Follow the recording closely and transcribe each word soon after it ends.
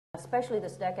especially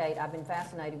this decade, I've been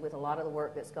fascinated with a lot of the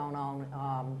work that's gone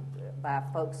on by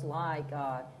folks like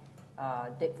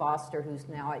Dick Foster, who's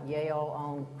now at Yale,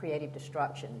 on creative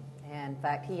destruction. And in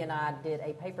fact, he and I did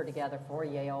a paper together for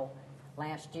Yale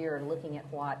last year looking at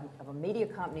what media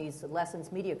companies,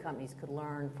 lessons media companies could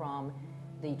learn from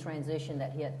the transition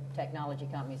that hit technology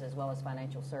companies as well as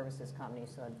financial services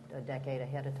companies a decade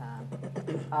ahead of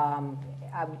time.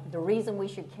 The reason we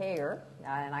should care,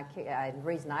 and the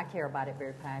reason I care about it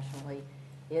very passionately,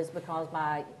 is because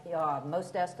by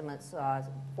most estimates,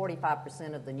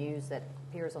 45% of the news that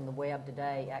appears on the web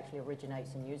today actually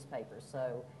originates in newspapers.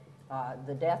 So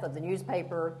the death of the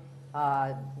newspaper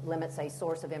limits a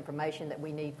source of information that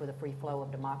we need for the free flow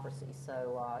of democracy.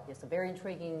 So it's a very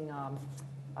intriguing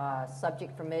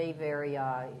subject for me.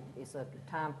 It's a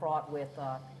time fraught with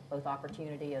both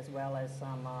opportunity as well as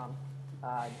some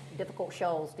difficult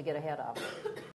shoals to get ahead of.